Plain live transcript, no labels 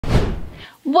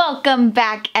Welcome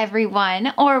back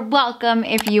everyone, or welcome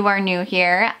if you are new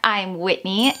here. I'm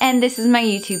Whitney and this is my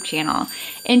YouTube channel.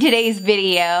 In today's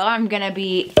video, I'm gonna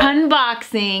be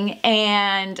unboxing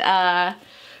and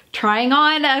trying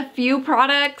on a few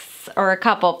products, or a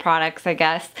couple products I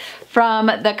guess, from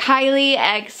the Kylie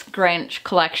x Grinch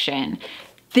collection.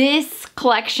 This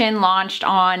collection launched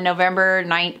on November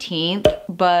 19th,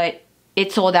 but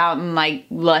it sold out in like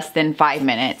less than 5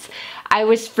 minutes. I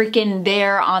was freaking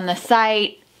there on the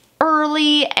site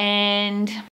early and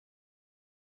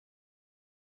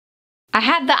I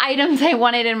had the items I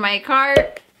wanted in my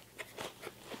cart.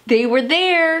 They were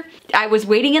there. I was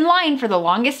waiting in line for the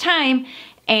longest time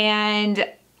and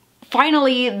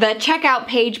finally the checkout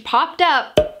page popped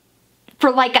up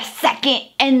for like a second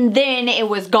and then it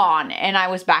was gone and I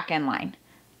was back in line.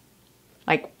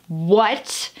 Like,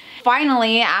 what?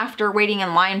 Finally, after waiting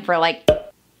in line for like,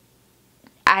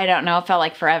 I don't know, it felt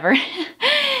like forever.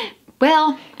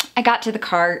 Well, I got to the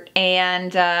cart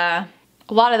and a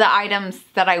lot of the items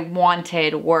that I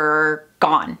wanted were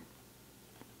gone.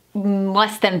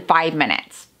 Less than 5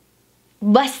 minutes.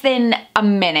 Less than a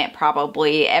minute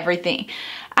probably, everything.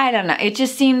 I don't know, it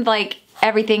just seemed like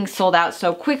everything sold out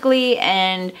so quickly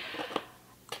and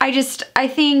I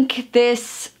think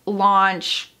this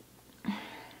launch,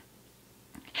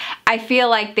 I feel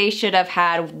like they should have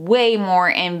had way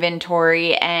more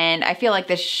inventory and I feel like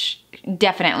this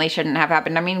definitely shouldn't have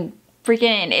happened. I mean,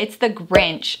 freaking, it's the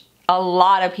Grinch. A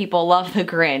lot of people love the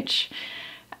Grinch.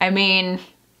 I mean,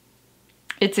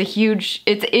 it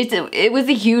was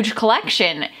a huge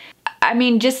collection. I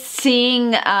mean, just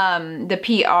seeing the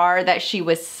PR that she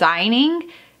was signing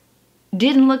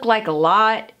didn't look like a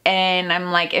lot and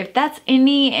I'm like, if that's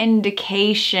any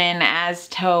indication as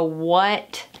to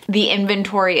what the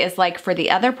inventory is like for the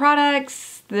other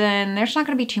products, then there's not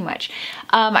gonna be too much.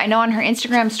 I know on her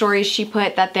Instagram stories she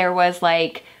put that there was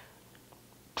like,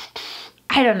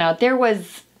 I don't know, there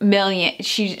was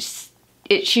she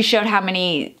showed how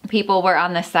many people were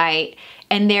on the site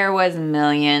and there was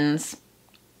millions.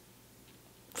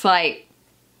 It's like,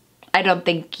 I don't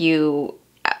think you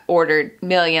ordered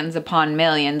millions upon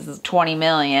millions, 20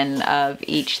 million of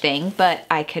each thing, but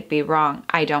I could be wrong.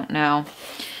 I don't know.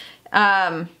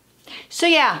 So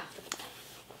yeah,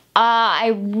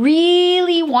 I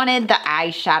really wanted the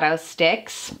eyeshadow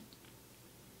sticks.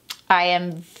 I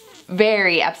am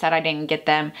very upset I didn't get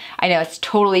them. I know it's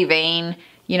totally vain,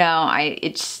 you know,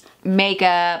 it's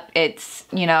makeup, it's,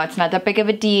 you know, it's not that big of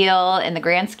a deal in the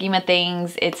grand scheme of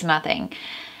things, it's nothing.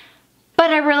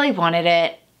 But I really wanted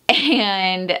it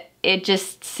and it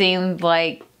just seemed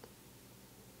like,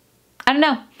 I don't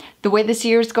know, the way this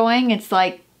year's going, it's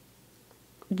like,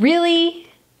 really?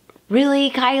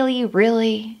 Really, Kylie?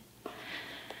 Really?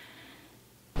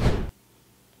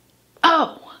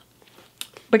 Oh,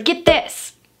 but get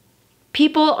this.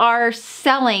 People are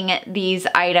selling these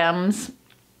items.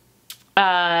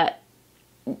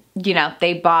 You know,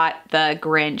 they bought the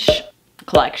Grinch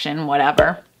collection,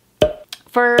 whatever,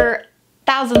 for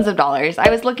thousands of dollars. I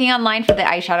was looking online for the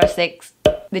eyeshadow sticks.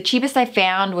 The cheapest I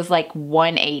found was like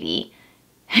 $180.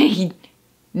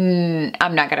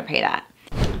 I'm not gonna pay that.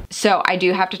 So I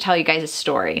do have to tell you guys a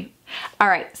story. All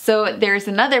right, so there's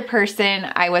another person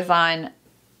I was on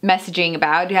messaging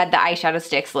about who had the eyeshadow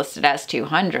sticks listed as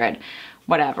 200,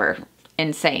 whatever,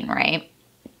 insane, right?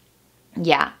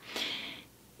 Yeah.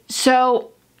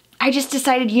 So I just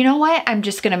decided, you know what? I'm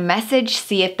just gonna message,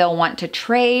 see if they'll want to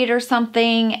trade or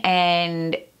something,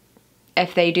 and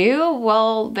if they do,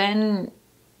 well then,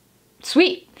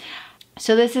 sweet.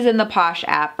 So this is in the Posh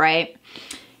app, right?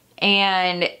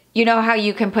 And you know how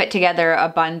you can put together a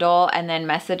bundle and then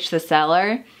message the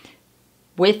seller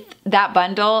with that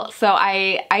bundle? So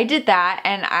I did that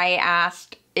and I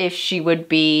asked if she would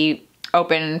be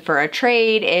open for a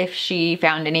trade if she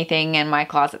found anything in my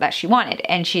closet that she wanted.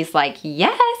 And she's like,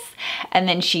 yes. And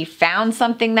then she found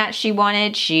something that she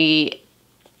wanted. She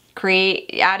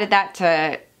added that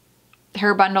to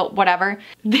her bundle, whatever.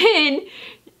 Then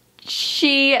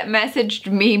she messaged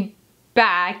me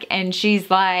back and she's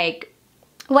like,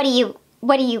 what do you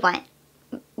want?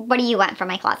 What do you want from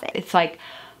my closet? It's like,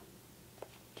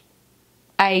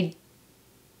 I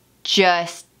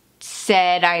just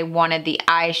said I wanted the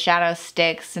eyeshadow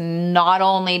sticks. Not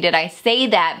only did I say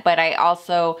that, but I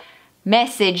also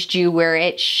messaged you where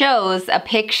it shows a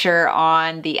picture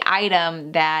on the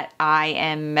item that I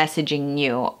am messaging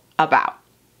you about.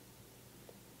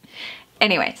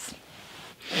 Anyways,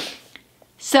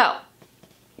 so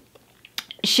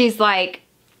she's like,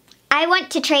 I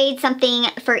want to trade something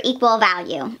for equal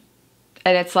value.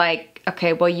 And it's like,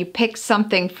 okay, well, you picked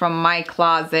something from my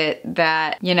closet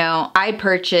that, you know, I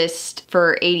purchased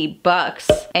for 80 bucks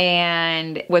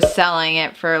and was selling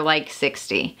it for like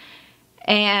 60.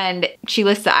 And she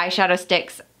lists the eyeshadow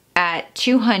sticks at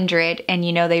 200 and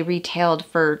you know, they retailed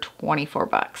for 24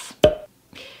 bucks.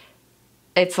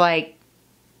 It's like,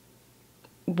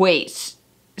 wait,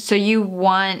 so you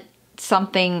want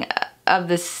something of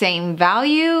the same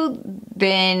value?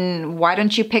 Then why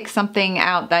don't you pick something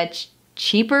out that's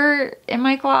cheaper in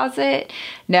my closet?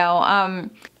 No,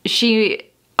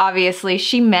 she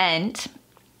meant,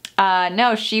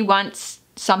 no, she wants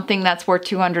something that's worth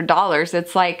 $200.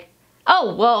 It's like,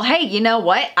 oh, well, hey, you know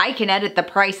what? I can edit the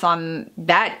price on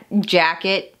that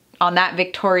jacket, on that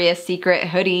Victoria's Secret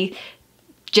hoodie,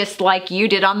 just like you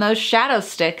did on those shadow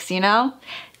sticks, you know?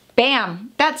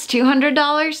 Bam, that's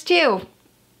 $200 too.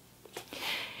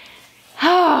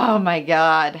 Oh my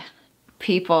God,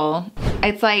 people.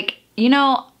 It's like, you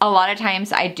know, a lot of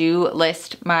times I do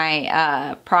list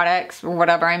my products or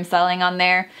whatever I'm selling on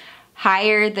there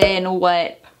higher than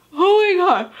what, oh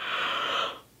my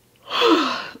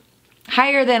God.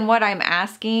 Higher than what I'm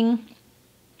asking,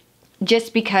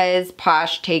 just because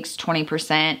Posh takes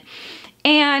 20%.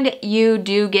 And you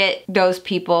do get those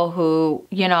people who,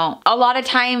 you know, a lot of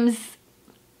times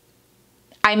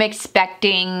I'm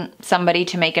expecting somebody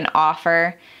to make an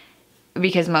offer,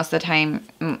 because most of the time,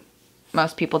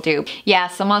 most people do. Yeah,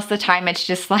 so most of the time it's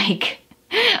just like,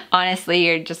 honestly,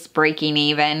 you're just breaking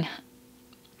even.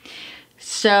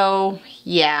 So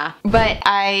yeah, but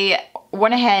I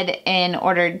went ahead and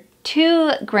ordered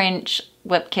 2 Grinch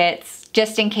lip kits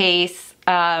just in case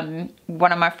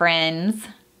one of my friends,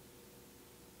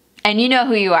 and you know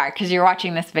who you are because you're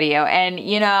watching this video, and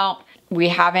you know, we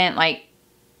haven't like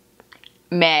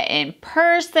met in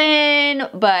person,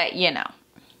 but you know,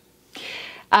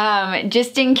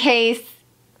 just in case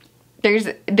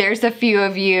there's a few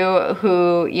of you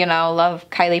who, you know, love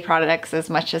Kylie products as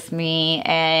much as me,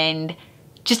 and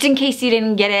just in case you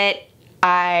didn't get it,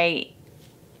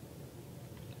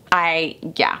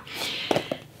 yeah.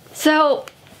 So,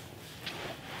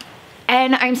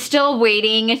 and I'm still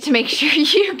waiting to make sure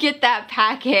you get that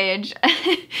package.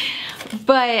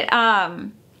 But,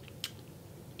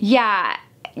 yeah,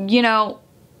 you know,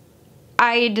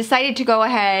 I decided to go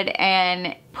ahead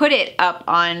and put it up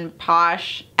on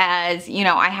Posh, as, you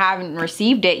know, I haven't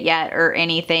received it yet or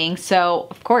anything. So,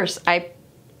 of course, I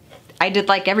did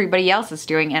like everybody else is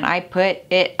doing, and I put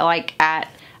it like at,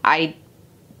 I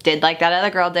did like that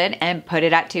other girl did and put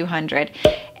it at 200.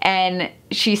 And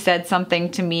she said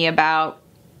something to me about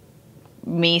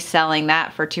me selling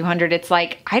that for 200. It's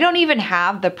like, I don't even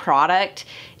have the product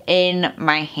in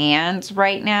my hands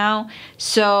right now.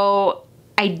 So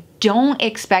I don't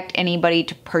expect anybody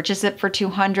to purchase it for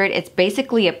 200. It's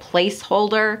basically a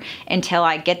placeholder until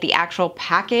I get the actual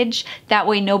package. That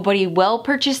way nobody will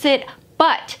purchase it,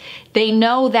 but they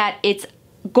know that it's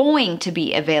going to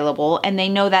be available and they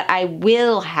know that I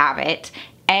will have it,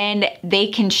 and they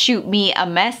can shoot me a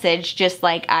message just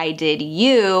like I did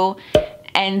you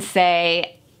and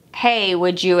say, hey,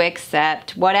 would you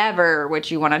accept whatever? Would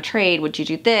you want to trade? Would you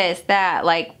do this, that?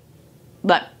 Like,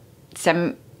 look,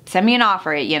 send me an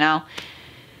offer, you know?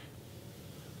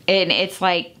 And it's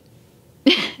like,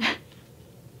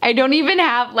 I don't even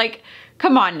have, like,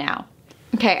 come on now.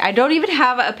 Okay, I don't even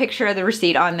have a picture of the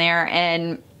receipt on there,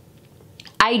 and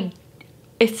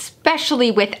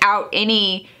especially without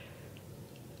any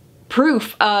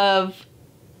proof of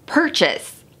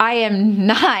purchase, I am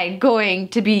not going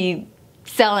to be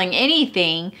selling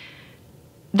anything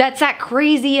that's that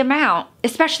crazy amount,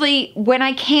 especially when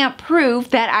I can't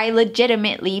prove that I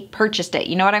legitimately purchased it.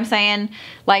 You know what I'm saying?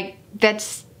 Like,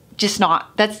 that's just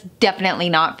not, that's definitely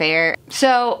not fair.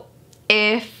 So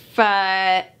if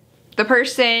the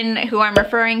person who I'm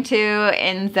referring to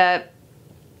ends up,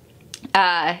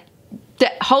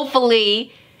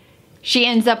 hopefully she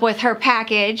ends up with her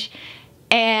package,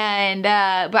 and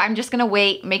but I'm just gonna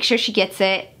wait, make sure she gets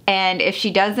it, and if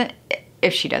she doesn't,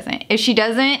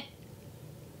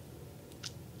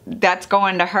 that's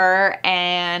going to her,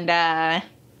 and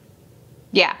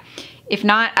yeah, if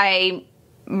not, I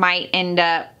might end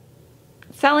up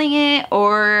selling it,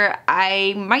 or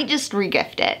I might just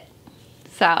regift it.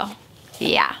 So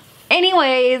yeah.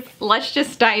 Anyways, let's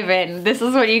just dive in. This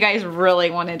is what you guys really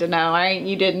wanted to know, right?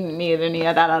 You didn't need any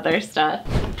of that other stuff.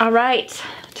 All right,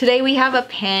 today we have a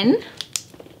pen.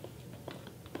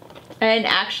 And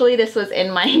actually this was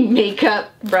in my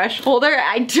makeup brush holder.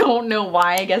 I don't know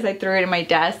why, I guess I threw it in my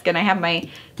desk, and I have my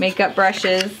makeup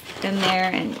brushes in there,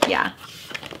 and yeah.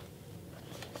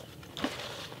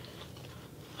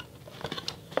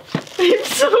 I'm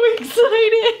so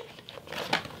excited.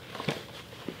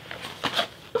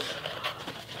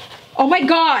 Oh my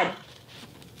God.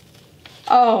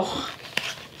 Oh.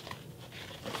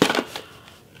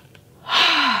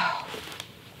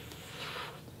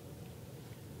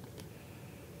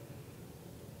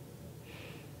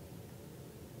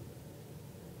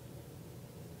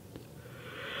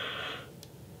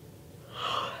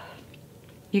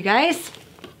 You guys,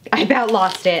 I about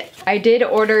lost it. I did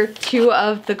order 2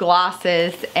 of the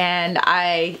glosses and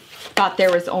I thought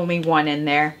there was only 1 in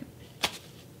there.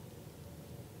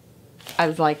 I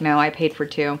was like, no, I paid for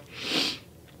 2.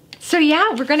 So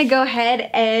yeah, we're gonna go ahead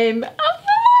and,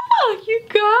 oh, you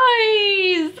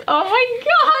guys, oh my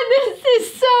God, this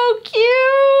is so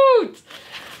cute.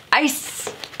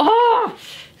 Oh,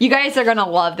 you guys are gonna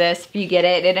love this if you get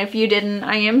it. And if you didn't,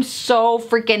 I am so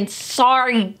freaking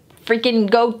sorry. Freaking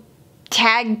go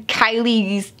tag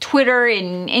Kylie's Twitter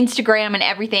and Instagram and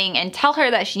everything and tell her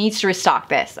that she needs to restock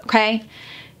this, okay?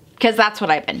 Because that's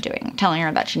what I've been doing, telling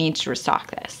her that she needs to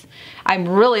restock this. I'm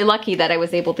really lucky that I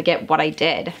was able to get what I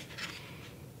did.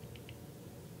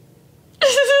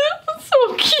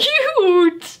 So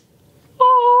cute.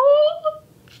 Oh,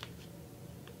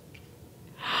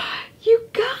 you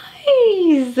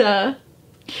guys.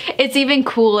 It's even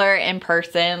cooler in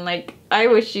person. Like, I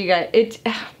wish you guys, it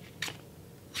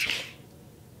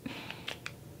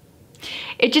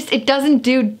doesn't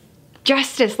do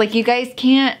justice. Like, you guys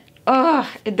can't,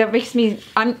 that makes me,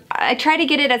 I try to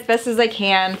get it as best as I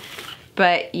can,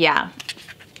 but yeah.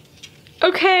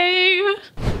 Okay.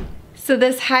 So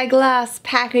this high gloss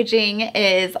packaging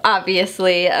is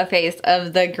obviously a face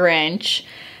of the Grinch.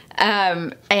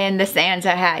 And the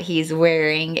Santa hat he's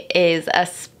wearing is a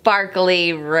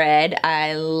sparkly red.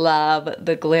 I love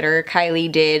the glitter.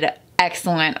 Kylie did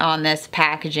excellent on this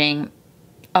packaging.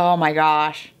 Oh my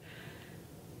gosh.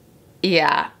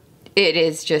 Yeah, it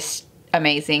is just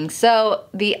amazing. So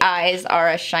the eyes are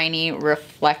a shiny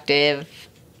reflective,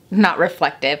 not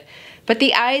reflective, but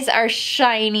the eyes are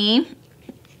shiny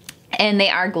and they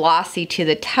are glossy to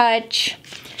the touch.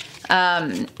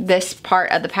 This part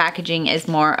of the packaging is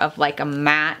more of like a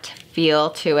matte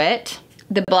feel to it.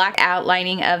 The black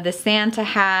outlining of the Santa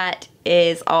hat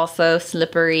is also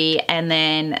slippery, and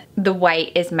then the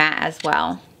white is matte as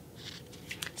well.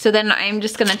 So then I'm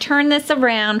just gonna turn this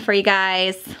around for you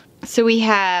guys. So we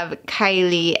have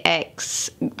Kylie X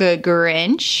the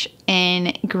Grinch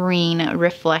in green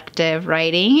reflective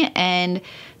writing, and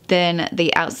then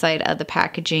the outside of the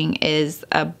packaging is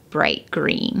a bright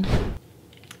green.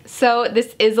 So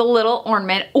this is a little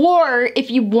ornament, or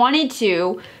if you wanted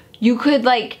to, you could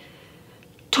like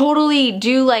totally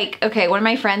do like, okay, one of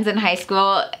my friends in high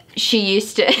school, she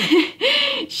used to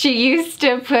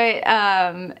put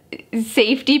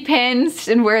safety pins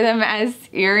and wear them as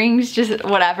earrings, just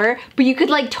whatever. But you could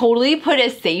like totally put a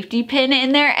safety pin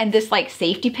in there and just like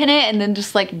safety pin it and then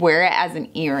just like wear it as an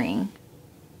earring.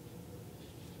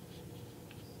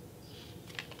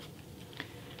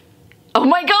 Oh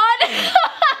my God.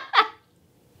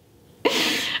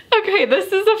 Okay,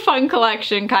 this is a fun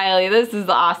collection, Kylie. This is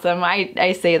awesome.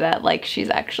 I say that like she's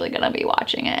actually gonna be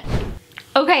watching it.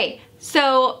 Okay,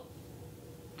 so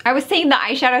I was saying the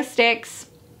eyeshadow sticks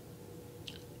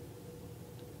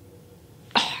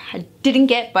I didn't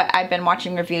get, but I've been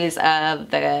watching reviews of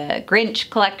the Grinch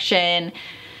collection,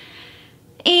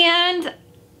 and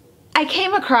I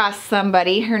came across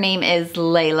somebody, her name is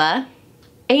Layla,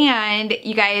 and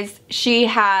you guys, she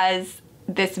has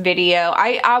this video.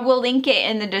 I will link it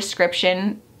in the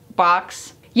description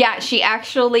box. Yeah, she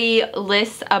actually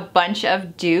lists a bunch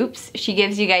of dupes. She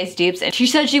gives you guys dupes and she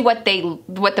shows you what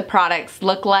the products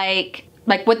look like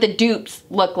what the dupes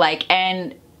look like.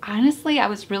 And honestly, I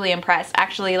was really impressed.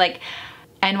 Actually, like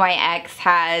NYX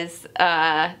has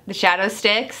the shadow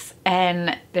sticks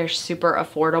and they're super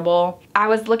affordable. I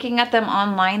was looking at them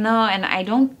online though, and I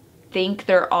don't think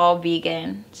they're all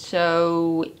vegan.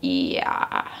 So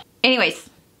yeah. Anyways,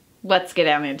 let's get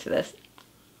down into this.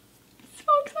 So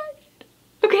excited.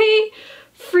 Okay,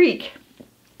 freak.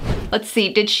 Let's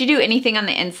see, did she do anything on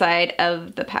the inside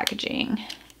of the packaging?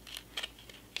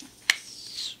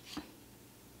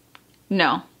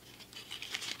 No.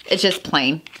 It's just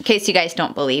plain, in case you guys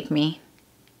don't believe me.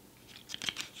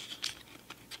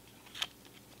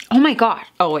 Oh my God.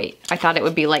 Oh wait, I thought it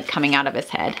would be like coming out of his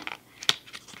head.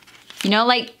 You know,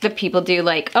 like the people do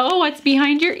like, oh, what's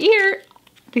behind your ear?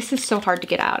 This is so hard to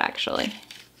get out actually.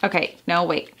 Okay, no,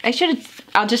 wait.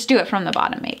 I'll just do it from the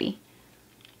bottom maybe.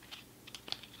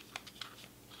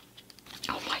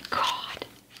 Oh my God.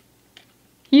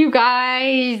 You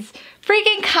guys,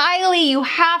 freaking Kylie, you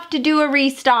have to do a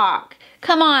restock.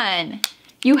 Come on,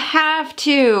 you have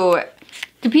to.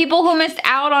 The people who missed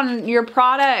out on your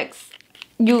products,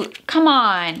 come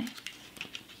on.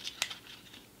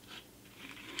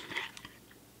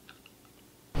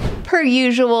 per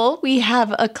usual, we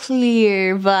have a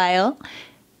clear vial.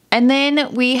 And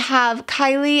then we have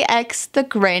Kylie X the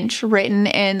Grinch written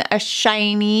in a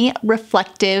shiny,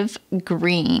 reflective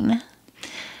green.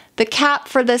 The cap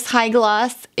for this high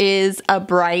gloss is a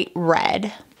bright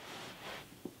red.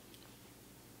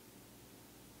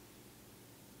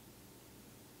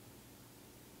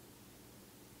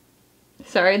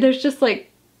 Sorry, there's just like...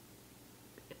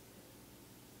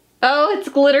 Oh, it's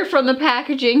glitter from the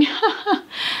packaging.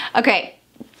 Okay,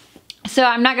 so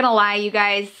I'm not gonna lie, you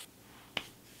guys.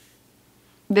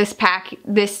 This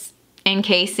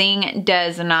encasing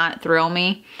does not thrill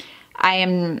me.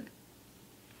 I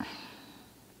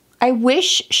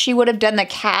wish she would have done the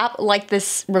cap like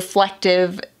this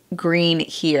reflective green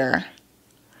here.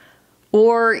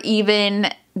 Or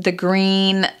even the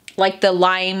green, like the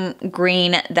lime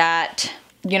green that,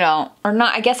 you know, or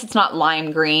not, I guess it's not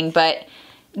lime green, but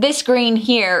this green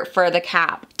here for the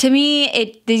cap. To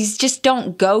me, these just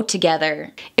don't go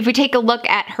together. If we take a look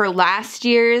at her last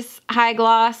year's high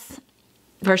gloss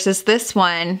versus this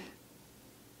one,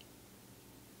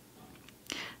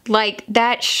 like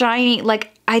that shiny,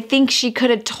 like I think she could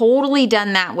have totally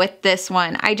done that with this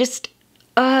one. I just,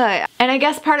 and I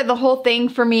guess part of the whole thing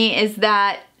for me is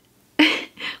that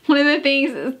one of the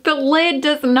things is the lid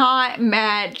does not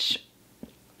match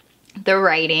the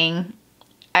writing.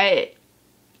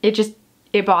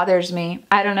 It bothers me.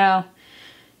 I don't know.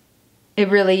 It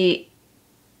really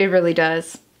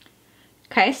does.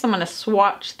 Okay, so I'm gonna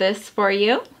swatch this for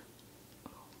you.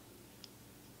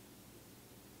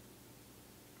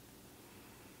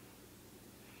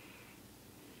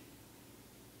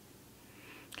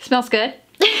 Smells good.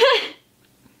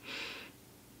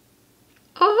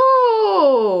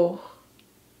 Oh.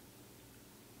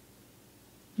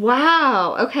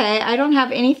 Wow, okay, I don't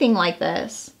have anything like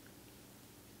this.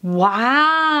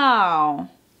 Wow.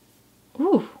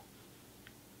 Ooh.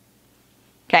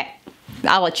 Okay,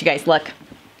 I'll let you guys look.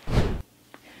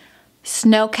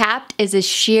 Snowcapped is a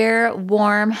sheer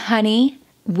warm honey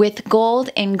with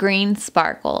gold and green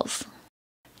sparkles.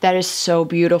 That is so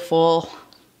beautiful.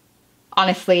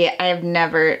 Honestly, I've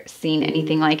never seen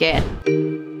anything like it.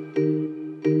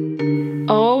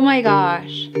 Oh my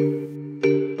gosh.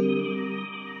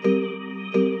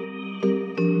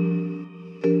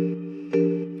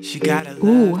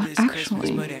 Ooh,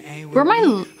 actually, were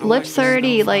my lips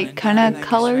already like kind of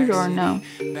colored or no?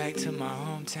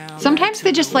 Sometimes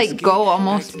they just like go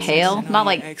almost pale. Not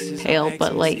like pale,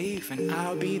 but like,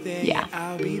 yeah.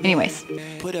 Anyways.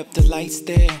 Put up the lights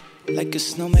there, like a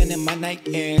snowman in my night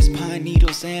airs. Pine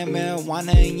needles and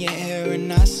marijuana in your hair,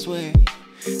 and I swear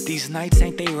these nights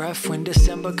ain't they rough when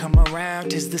December come around.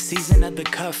 'Tis the season of the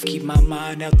cuff. Keep my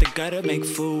mind out the gutter, make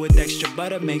food with extra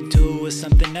butter, make do with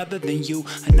something other than you,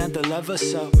 another lover.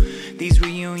 So these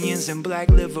reunions and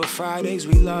Black Liver Fridays,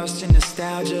 we lost in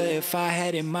nostalgia. If I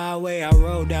had it my way, I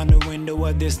roll down the window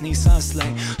of this Nissan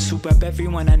sleigh. Soup up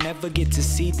everyone I never get to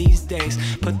see these days.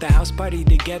 Put the house party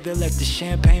together, let the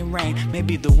champagne rain.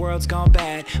 Maybe the world's gone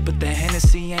bad, but the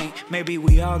Hennessy ain't. Maybe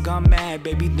we all gone mad,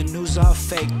 baby the news all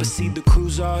fake. But see the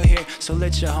crew's all here, so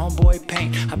let your homeboy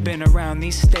paint. I've been around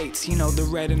these states, you know, the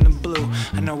red and the blue.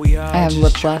 I know we all I have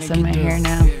lip gloss in my hair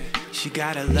now. She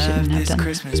gotta love this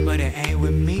Christmas, but it ain't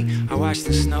with me. I watch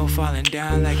the snow falling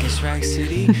down like it's Rack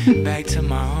City. Back to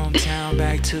my hometown,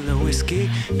 back to the whiskey,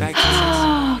 back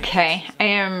to Okay, I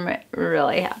am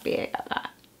really happy I got that.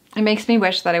 It makes me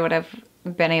wish that I would have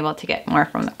been able to get more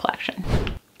from the collection.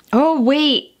 Oh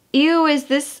wait, ew, is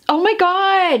this, oh my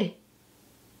god!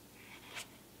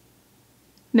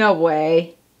 No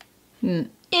way. Ew,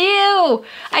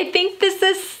 I think this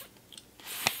is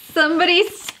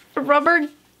somebody's rubber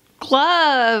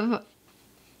glove.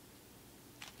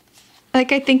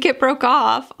 Like, I think it broke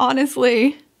off,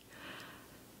 honestly.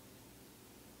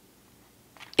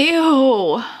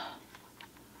 Ew.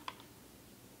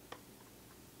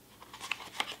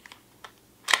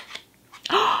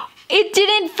 It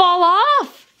didn't fall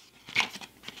off.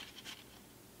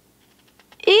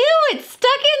 Ew, it's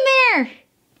stuck in there.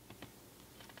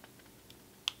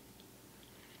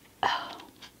 Oh.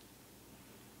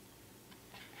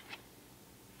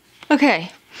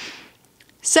 Okay.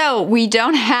 So we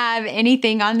don't have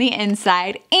anything on the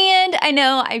inside, and I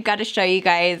know I've got to show you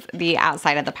guys the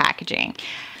outside of the packaging.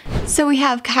 So we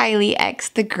have Kylie X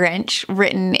the Grinch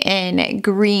written in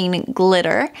green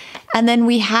glitter, and then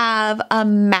we have a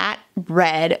matte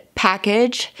red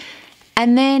package,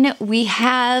 and then we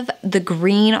have the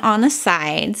green on the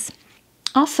sides,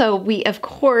 Also, we of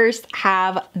course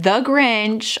have the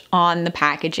Grinch on the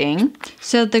packaging.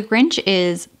 So the Grinch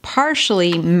is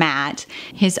partially matte.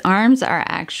 His arms are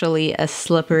actually a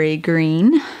slippery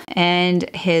green,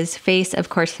 and his face, of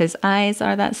course, his eyes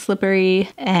are that slippery,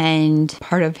 and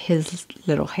part of his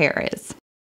little hair is.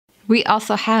 We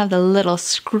also have the little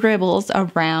scribbles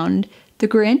around the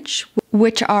Grinch,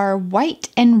 which are white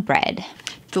and red.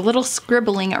 The little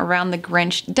scribbling around the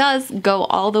Grinch does go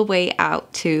all the way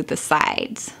out to the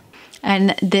sides.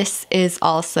 And this is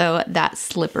also that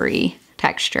slippery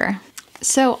texture.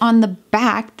 So on the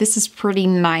back, this is pretty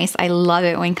nice. I love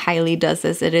it when Kylie does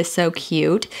this. It is so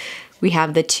cute. We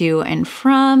have the to and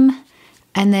from,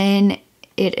 and then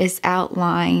it is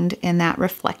outlined in that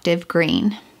reflective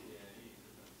green.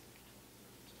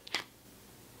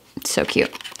 So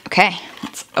cute. Okay,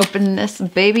 let's open this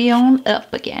baby on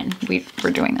up again.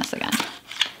 We're doing this again.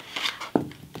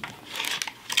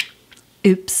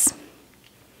 Oops.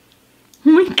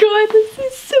 Oh my god, this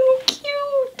is so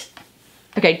cute.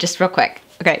 Okay, just real quick.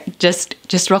 Okay, just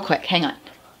real quick. Hang on.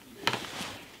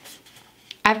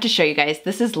 I have to show you guys.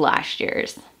 This is last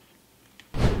year's.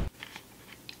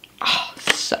 Oh,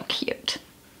 so cute.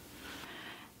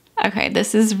 Okay,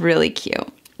 this is really cute.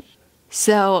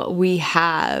 So we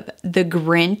have the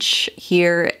Grinch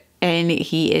here, and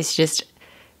he is just,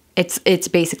 it's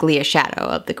basically a shadow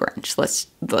of the Grinch.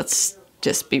 Let's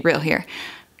just be real here.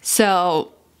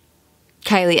 So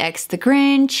Kylie X the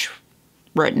Grinch,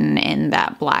 written in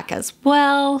that black as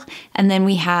well. And then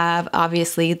we have,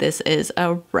 obviously this is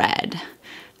a red.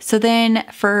 So then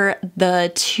for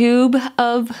the tube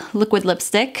of liquid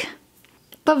lipstick,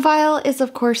 the vial is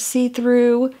of course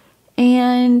see-through,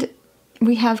 and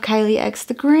we have Kylie X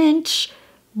the Grinch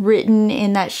written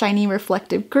in that shiny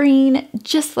reflective green,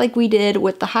 just like we did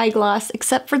with the high gloss,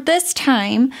 except for this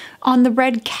time on the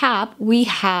red cap, we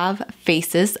have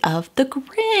faces of the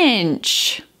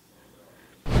Grinch.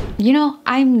 You know,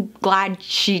 I'm glad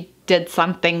she did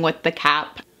something with the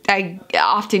cap. I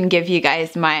often give you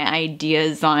guys my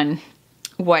ideas on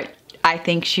what I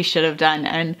think she should have done,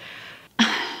 and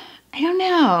I don't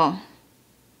know.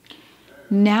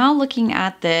 Now looking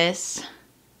at this,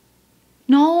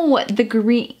 no, the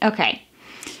green, okay.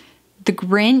 The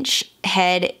Grinch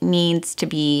head needs to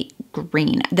be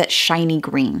green, that shiny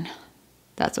green.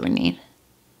 That's what we need.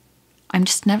 I'm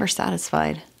just never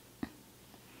satisfied.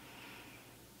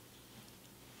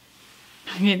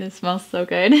 Okay, this smells so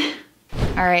good.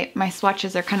 All right, my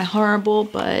swatches are kind of horrible,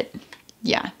 but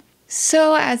yeah.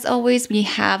 So as always, we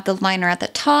have the liner at the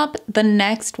top. The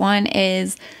next one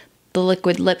is the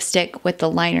liquid lipstick with the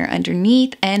liner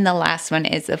underneath, and the last one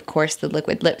is of course the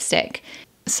liquid lipstick.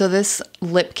 So this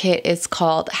lip kit is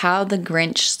called How the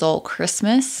Grinch Stole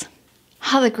Christmas.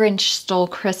 How the Grinch Stole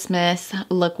Christmas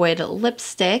liquid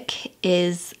lipstick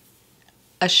is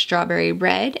a strawberry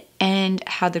red, and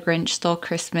How the Grinch Stole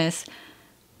Christmas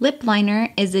lip liner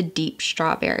is a deep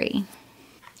strawberry.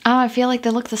 Oh, I feel like they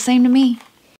look the same to me.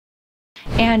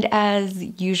 And as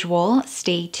usual,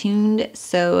 stay tuned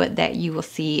so that you will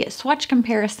see swatch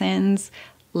comparisons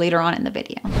later on in the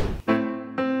video.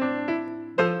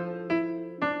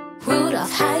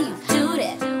 Rudolph, how you do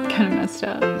that? Kind of messed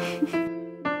up.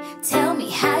 Tell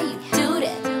me how you do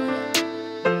that.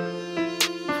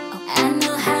 Oh, I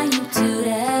know how you do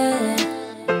that.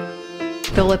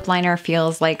 The lip liner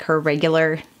feels like her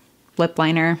regular lip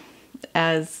liner.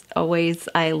 As always,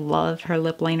 I love her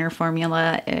lip liner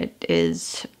formula. It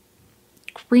is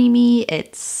creamy,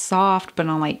 it's soft, but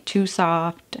not like too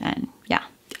soft, and yeah,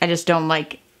 I just don't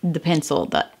like the pencil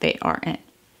that they are in.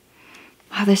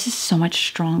 Wow, this is so much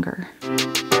stronger.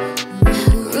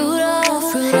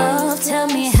 Rudolph, Rudolph, tell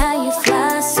me how you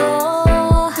fly so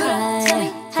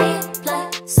high. How you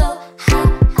fly so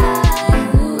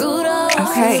high. Rudolph,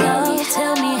 okay. Rudolph,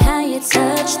 tell me how you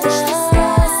touch the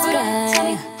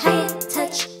sky. How you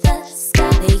touch the sky.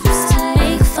 They used to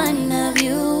make fun of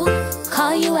you,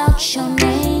 call you out your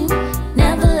name.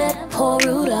 Never let poor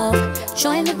Rudolph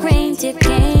join the reindeer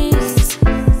games.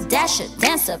 Dasher,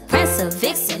 Dancer, Prancer,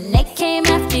 Vixen, they came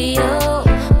after you,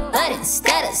 but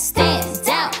instead of staying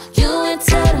down, you went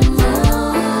to the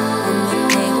moon. And the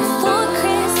day before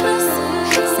Christmas,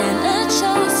 Santa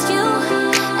chose you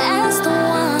as the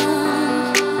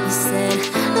one. He said,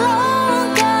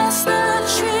 long as the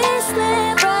trees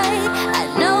lit bright, I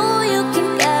know you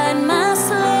can guide my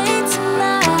sleigh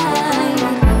tonight.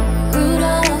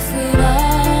 Rudolph,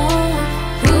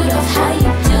 Rudolph, Rudolph, how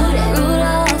you do that?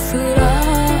 Rudolph,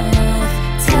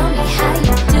 Rudolph, tell me how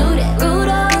you do that.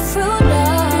 Rudolph,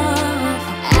 Rudolph,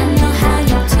 I know how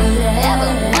you do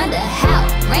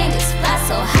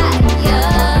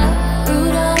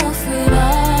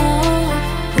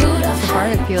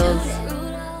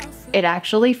it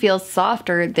actually feels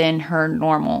softer than her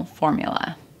normal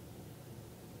formula.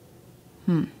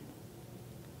 We're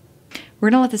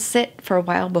gonna let this sit for a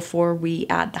while before we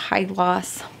add the high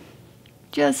gloss,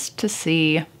 just to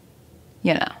see,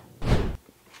 you know.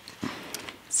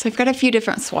 So I've got a few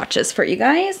different swatches for you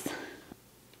guys.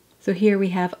 So here we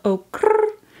have ochre,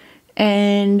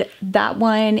 and that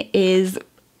one is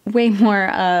way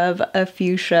more of a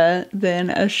fuchsia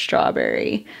than a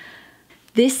strawberry.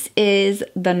 This is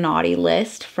the Naughty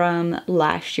List from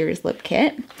last year's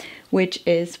Lipkit, which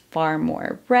is far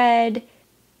more red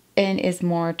and is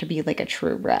more to be like a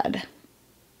true red.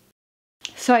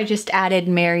 So I just added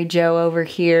Mary Jo over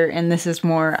here, and this is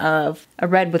more of a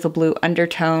red with a blue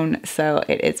undertone, so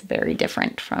it is very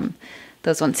different from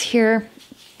those ones here.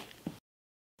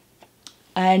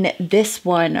 And this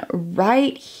one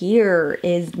right here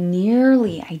is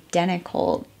nearly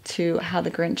identical to How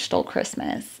the Grinch Stole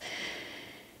Christmas.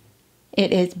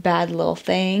 It is Bad Little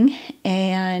Thing,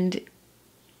 and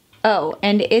oh,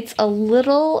 and it's a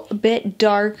little bit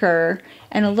darker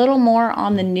and a little more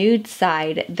on the nude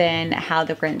side than How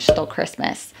the Grinch Stole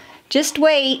Christmas. Just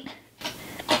wait.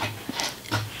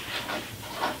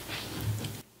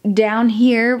 Down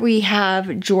here we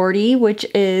have Jordy, which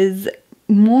is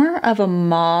more of a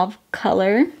mauve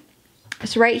color.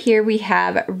 So right here we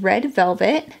have Red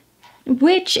Velvet,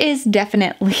 which is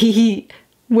definitely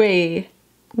way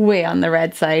on the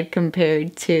red side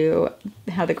compared to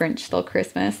How the Grinch Stole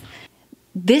Christmas.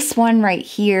 This one right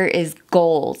here is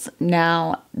Goals.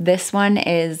 Now this one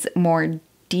is more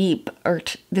deep, or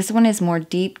this one is more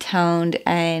deep toned,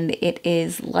 and it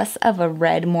is less of a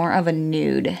red, more of a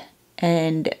nude,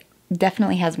 and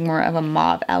definitely has more of a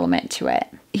mauve element to it.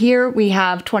 Here we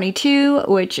have 22,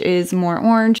 which is more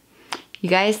orange. You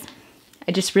guys,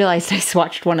 I just realized I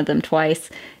swatched one of them twice.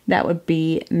 That would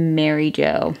be Mary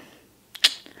Jo.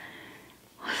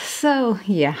 So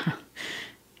yeah.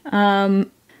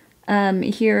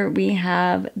 Here we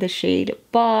have the shade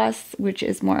Boss, which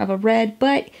is more of a red,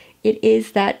 but it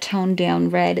is that toned down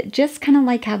red, just kind of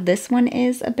like how this one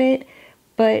is a bit,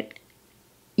 but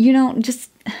you know, just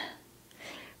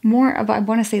more of, I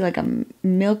want to say like a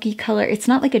milky color. It's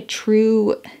not like a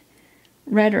true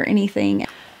red or anything.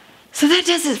 So that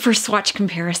does it for swatch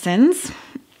comparisons.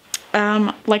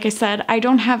 Like I said, I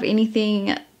don't have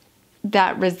anything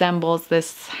that resembles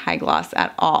this high gloss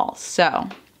at all. So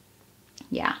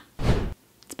yeah,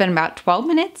 it's been about 12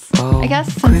 minutes, I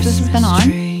guess, since this has been on.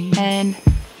 Tree. And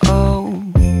oh,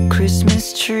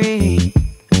 Christmas tree,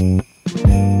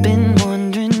 been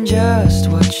wondering just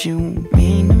what you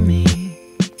mean to me.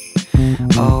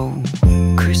 Oh,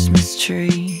 Christmas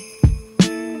tree,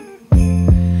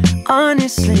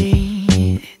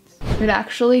 honestly, it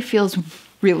actually feels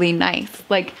really nice.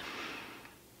 Like,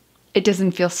 it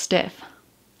doesn't feel stiff.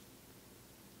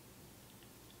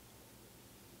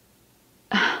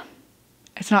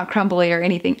 It's not crumbly or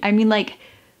anything. I mean, like,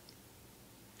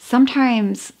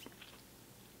 sometimes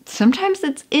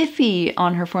it's iffy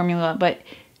on her formula, but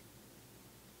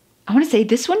I want to say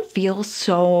this one feels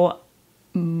so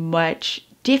much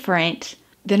different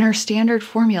than her standard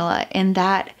formula in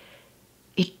that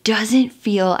it doesn't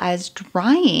feel as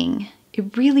drying.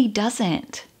 It really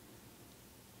doesn't.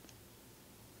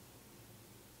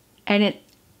 And it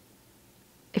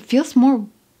feels more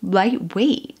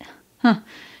lightweight. Huh.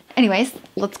 Anyways,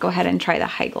 let's go ahead and try the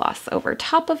high gloss over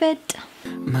top of it.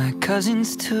 my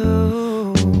cousins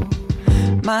too,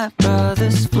 my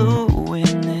brothers flew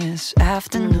in this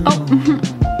afternoon.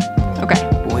 Oh, okay.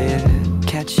 We're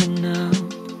catching up.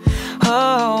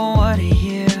 Oh, what a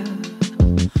year.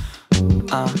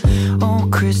 Oh,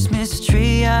 Christmas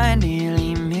tree, I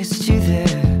nearly missed you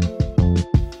there.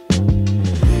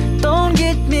 Don't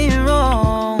get me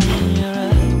wrong,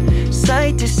 you're a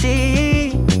sight to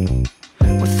see,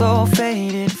 with all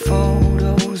faded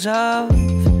photos of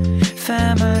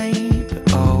family. But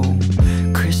oh,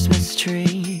 Christmas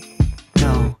tree,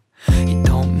 no, you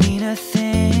don't mean a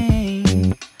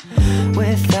thing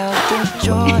without the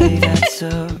joy that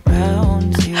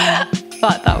surrounds you.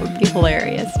 Thought that would be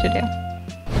hilarious to do.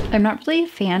 I'm not really a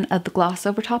fan of the gloss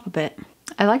over top of it.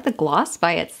 I like the gloss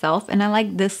by itself, and I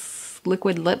like this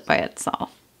liquid lip by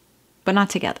itself, but not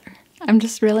together. I'm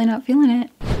just really not feeling it.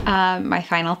 My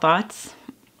final thoughts.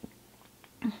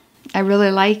 I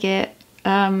really like it.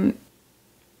 I'm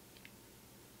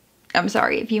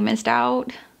sorry if you missed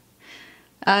out.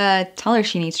 Tell her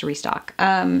she needs to restock.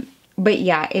 But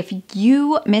yeah, if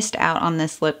you missed out on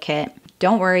this lip kit,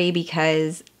 don't worry,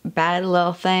 because Bad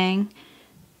Little Thing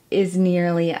is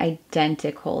nearly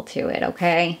identical to it,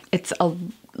 okay? It's a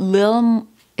little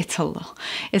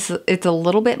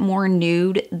bit more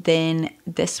nude than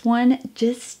this one,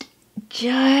 just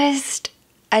just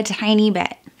a tiny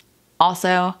bit.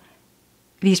 Also,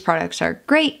 these products are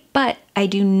great, but I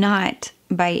do not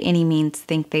by any means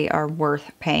think they are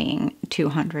worth paying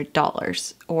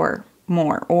 $200 or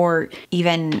more, or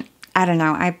even, I don't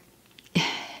know,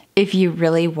 if you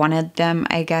really wanted them,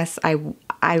 I guess I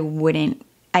really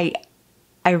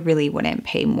wouldn't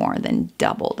pay more than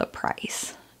double the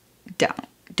price.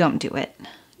 Don't do it.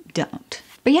 Don't.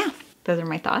 But yeah, those are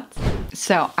my thoughts.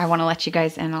 So I want to let you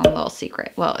guys in on a little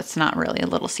secret. Well, it's not really a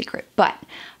little secret, but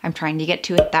I'm trying to get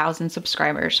to 1,000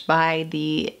 subscribers by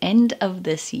the end of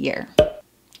this year.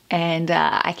 And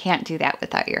I can't do that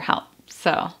without your help.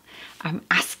 So I'm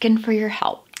asking for your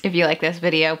help. If you like this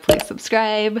video, please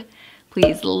subscribe,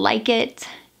 please like it,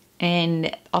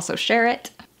 and also share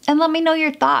it. And let me know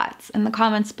your thoughts in the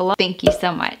comments below. Thank you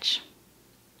so much.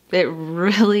 It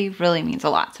really, really means a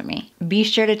lot to me. Be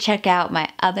sure to check out my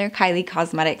other Kylie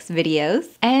Cosmetics videos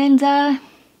and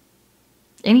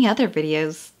any other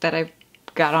videos that I've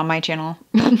got on my channel.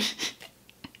 All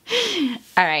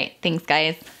right, thanks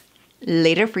guys.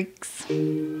 Later, freaks. Just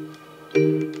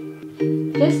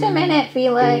a minute,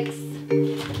 Felix.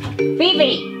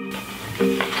 Phoebe!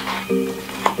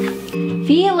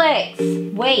 Felix,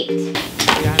 wait.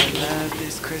 Gotta love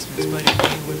this Christmas, but it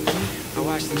ain't with me. I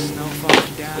watch the snow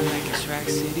falling down like it's Rack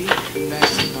City. Back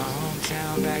to my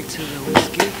hometown, back to the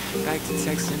whiskey. Back to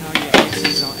texting all your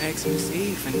exes on Xmas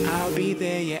Eve. And I'll be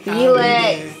there, yeah, I'll be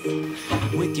there.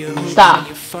 With your hoops and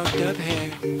your fucked up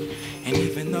hair. And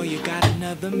even though you got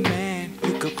another man,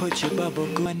 you could put your bubble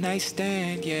glue on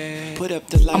nightstand, yeah. Put up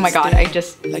the lights. Oh my god, I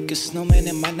just... like a snowman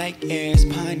in my night airs.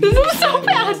 This is so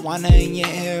bad. Marijuana in your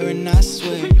hair, and I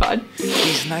swear. Oh my god.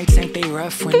 These nights ain't they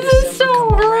rough when this is so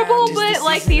horrible, but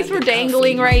like these were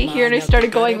dangling right here and I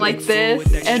started going like this,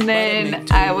 and then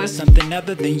I was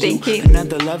thinking,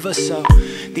 another lover, so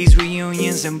these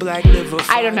reunions and black liver.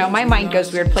 I don't know, my mind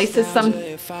goes weird places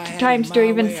sometimes to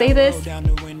even say this.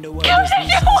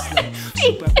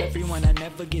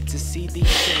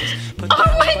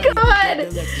 Oh my god!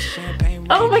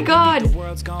 Oh my god!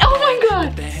 Oh my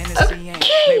god!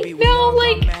 Okay, now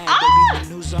like,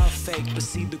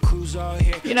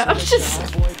 you know,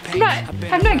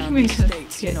 I'm not even gonna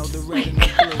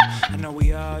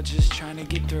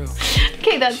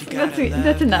okay, that's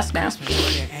enough now.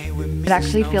 It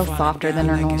actually feels softer than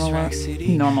our normaler.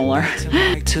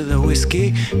 To the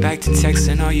whiskey, back to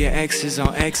texting all your exes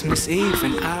on Xmas Eve,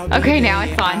 and okay, now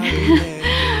it's on.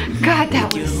 God,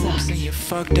 that was sucked. Your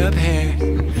fucked up hair.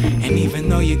 And even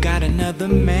though you got another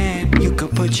man, you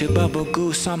could put your bubble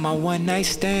goose on my one night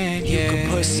stand. Yeah, you could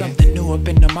put something new up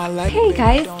into my life. Hey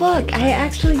guys, look, I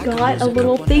actually got a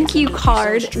little thank you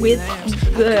card with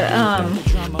the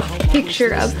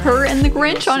picture of her and the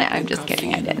Grinch on it. I'm just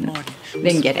kidding, I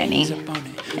didn't get anything here.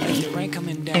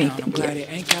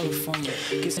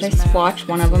 Did I swatch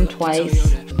one of them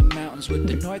twice?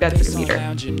 That's a computer.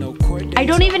 I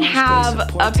don't even have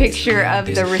a picture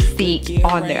of the receipt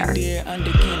on there.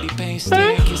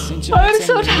 I'm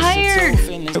so tired.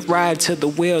 Ride till the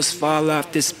wheels fall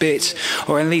off this bitch,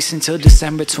 or at least until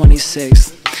December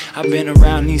 26th. I've been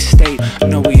around these states, I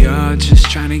know we all just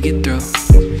trying to get through.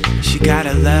 She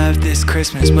gotta love this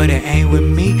Christmas, but it ain't with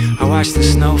me. I watch the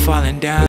snow falling down.